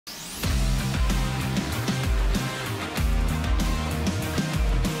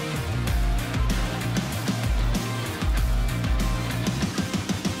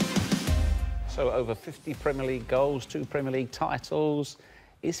over 50 Premier League goals, 2 Premier League titles.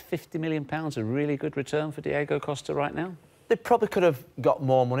 Is £50 million a really good return for Diego Costa right now? They probably could have got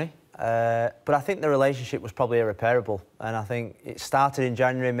more money, but I think the relationship was probably irreparable. And I think it started in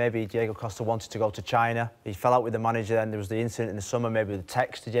January. Maybe Diego Costa wanted to go to China. He fell out with the manager, and there was the incident in the summer, maybe the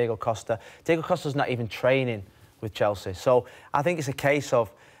text to Diego Costa. Diego Costa's not even training with Chelsea. So I think it's a case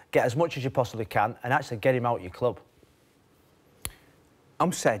of get as much as you possibly can and actually get him out of your club.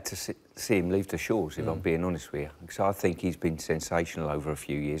 I'm sad to see him leave the shores, if I'm being honest with you, because I think he's been sensational over a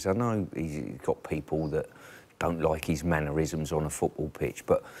few years. I know he's got people that don't like his mannerisms on a football pitch,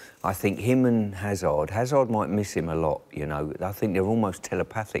 but I think him and Hazard might miss him a lot, you know. I think they're almost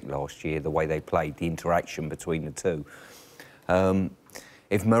telepathic last year, the way they played, the interaction between the two.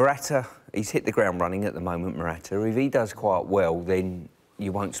 If Morata, he's hit the ground running at the moment, Morata, if he does quite well, then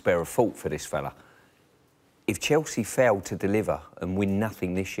you won't spare a fault for this fella. If Chelsea fail to deliver and win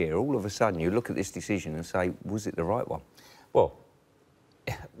nothing this year, all of a sudden you look at this decision and say, was it the right one? Well,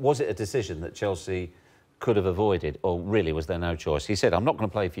 was it a decision that Chelsea could have avoided, or really was there no choice? He said, I'm not going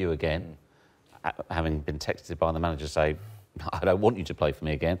to play for you again, having been texted by the manager to say, I don't want you to play for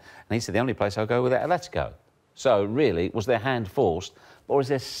me again. And he said, the only place I'll go with is Atletico. So really, was their hand forced, or is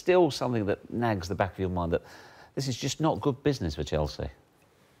there still something that nags the back of your mind that this is just not good business for Chelsea?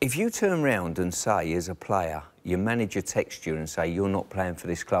 If you turn round and say, as a player, your manager texts you and say, you're not playing for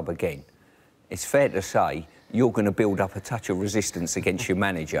this club again, it's fair to say you're going to build up a touch of resistance against your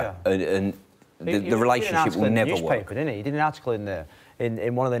manager, and the relationship will never work. Didn't he? He did an article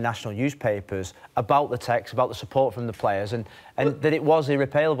in one of the national newspapers about the text, about the support from the players, and that it was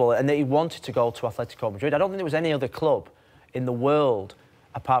irreparable, and that he wanted to go to Atletico Madrid. I don't think there was any other club in the world,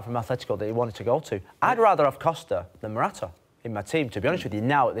 apart from Atletico, that he wanted to go to. I'd rather have Costa than Morata in my team, to be honest with you.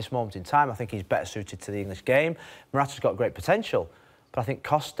 Now, at this moment in time, I think he's better suited to the English game. Morata's got great potential, but I think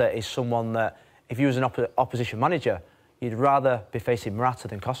Costa is someone that, if you was an opposition manager, you'd rather be facing Morata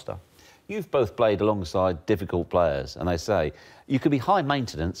than Costa. You've both played alongside difficult players, and they say you could be high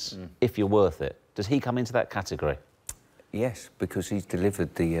maintenance if you're worth it. Does he come into that category? Yes, because he's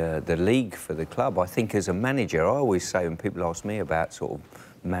delivered the league for the club. I think as a manager, I always say, when people ask me about sort of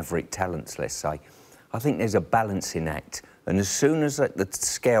maverick talents, let's say, I think there's a balancing act. And as soon as the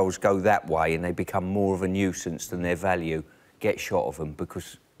scales go that way and they become more of a nuisance than their value, get shot of them,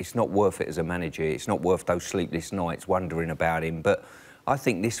 because it's not worth it as a manager. It's not worth those sleepless nights wondering about him. But I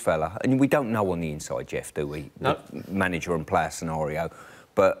think this fella, and we don't know on the inside, Jeff, do we? No. The manager and player scenario.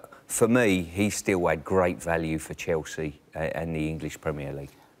 But for me, he still had great value for Chelsea and the English Premier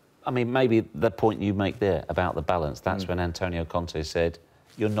League. I mean, maybe the point you make there about the balance, that's when Antonio Conte said,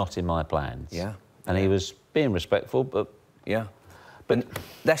 you're not in my plans. Yeah. And he was being respectful, but... Yeah. But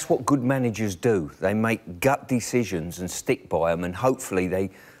that's what good managers do. They make gut decisions and stick by them, and hopefully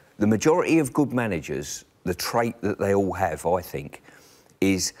the majority of good managers, the trait that they all have, I think,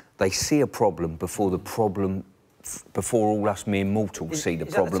 is they see a problem before all us mere mortals see the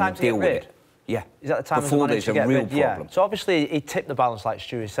problem and deal with it. Yeah. Is that the time before there's a real problem? Yeah. So obviously he tipped the balance, like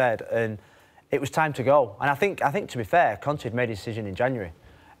Stewie said, and it was time to go. And I think to be fair, Conte had made a decision in January,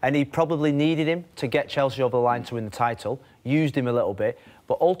 and he probably needed him to get Chelsea over the line to win the title, used him a little bit,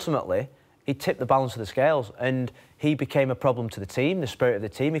 but ultimately he tipped the balance of the scales, and he became a problem to the team, the spirit of the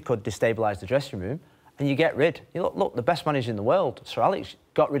team. He could destabilise the dressing room, and you get rid. Look, the best manager in the world, Sir Alex,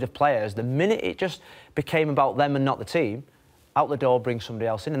 got rid of players. The minute it just became about them and not the team, out the door, bring somebody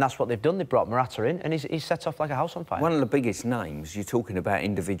else in, and that's what they've done. They brought Morata in, and he's set off like a house on fire. One of the biggest names, you're talking about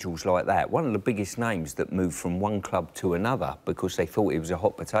individuals like that, one of the biggest names that moved from one club to another because they thought he was a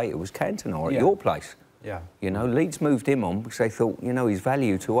hot potato was Cantona at your place. Yeah. You know, Leeds moved him on because they thought, you know, his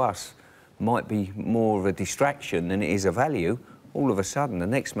value to us might be more of a distraction than it is a value. All of a sudden, the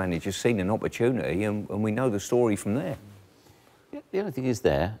next manager's seen an opportunity, and we know the story from there. The only thing is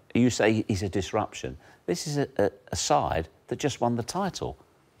there, you say he's a disruption. This is a side that just won the title.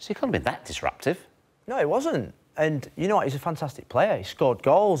 So he couldn't have been that disruptive. No, he wasn't. And you know what? He's a fantastic player. He scored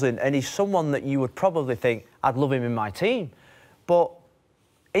goals, and he's someone that you would probably think, I'd love him in my team. But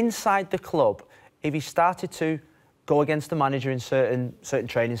inside the club, if he started to go against the manager in certain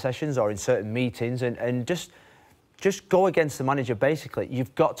training sessions or in certain meetings and just go against the manager, basically,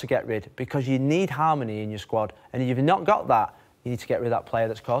 you've got to get rid, because you need harmony in your squad. And if you've not got that, you need to get rid of that player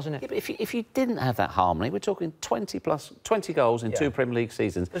that's causing it. Yeah, but if you didn't have that harmony, we're talking 20 goals in 2 Premier League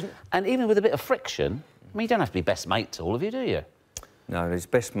seasons. And even with a bit of friction, I mean, you don't have to be best mates, all of you, do you? No, there's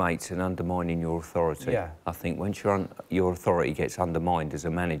best mates and undermining your authority. Yeah. I think once your authority gets undermined as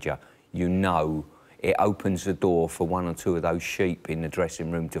a manager, you know it opens the door for one or two of those sheep in the dressing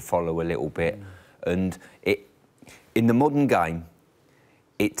room to follow a little bit. And in the modern game,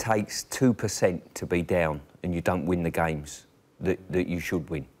 it takes 2% to be down and you don't win the games that you should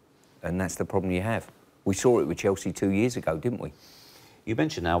win. And that's the problem you have. We saw it with Chelsea 2 years ago, didn't we? You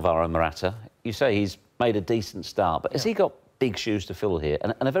mentioned Alvaro Morata. You say he's made a decent start, but has he got big shoes to fill here?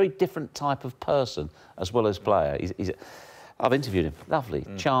 And a very different type of person as well as player. I've interviewed him. Lovely,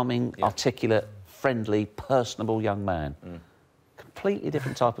 charming, articulate, friendly, personable young man. Completely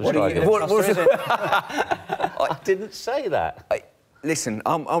different type of striker. I didn't say that. Listen,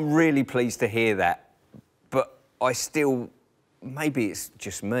 I'm really pleased to hear that, but I still, maybe it's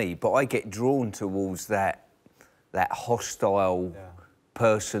just me, but I get drawn towards that hostile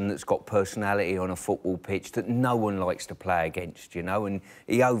person that's got personality on a football pitch that no one likes to play against, you know, and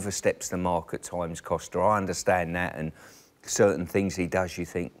he oversteps the mark at times, Costa. I understand that, and certain things he does, you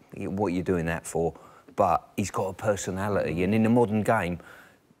think, what are you doing that for? But he's got a personality, and in the modern game,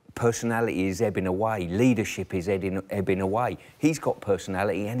 personality is ebbing away, leadership is ebbing away. He's got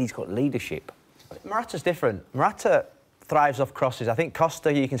personality and he's got leadership. Morata's different. Morata thrives off crosses. I think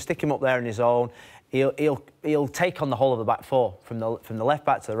Costa, you can stick him up there on his own. He'll take on the whole of the back four, from the left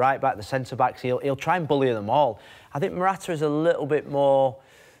back to the right back, the centre backs. He'll try and bully them all. I think Morata is a little bit more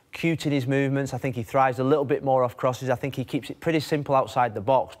cute in his movements. I think he thrives a little bit more off crosses. I think he keeps it pretty simple outside the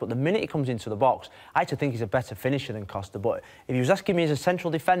box. But the minute he comes into the box, I actually think he's a better finisher than Costa. But if he was asking me as a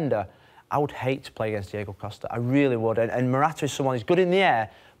central defender, I would hate to play against Diego Costa. I really would. And Morata is someone who's good in the air,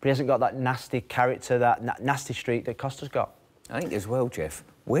 but he hasn't got that nasty character, that nasty streak that Costa's got. I think as well, Jeff,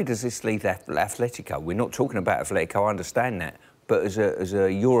 where does this leave Atletico? We're not talking about Atletico, I understand that. But as a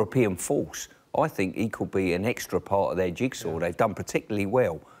European force, I think he could be an extra part of their jigsaw. They've done particularly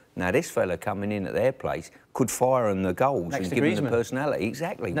well. Now, this fella coming in at their place could fire on the goals and give them the personality.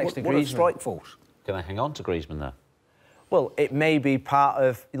 Exactly. What a strike force. Can they hang on to Griezmann, though? Well, it may be part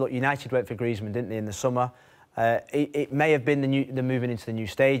of... Look, United went for Griezmann, didn't they, in the summer? It may have been the moving into the new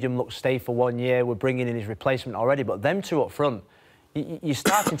stadium. Look, stay for 1 year. We're bringing in his replacement already. But them two up front, you're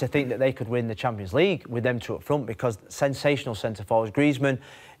starting to think that they could win the Champions League with them two up front, because sensational centre-forwards. Griezmann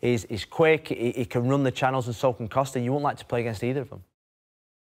is quick, he can run the channels, and so can Costa. You wouldn't like to play against either of them.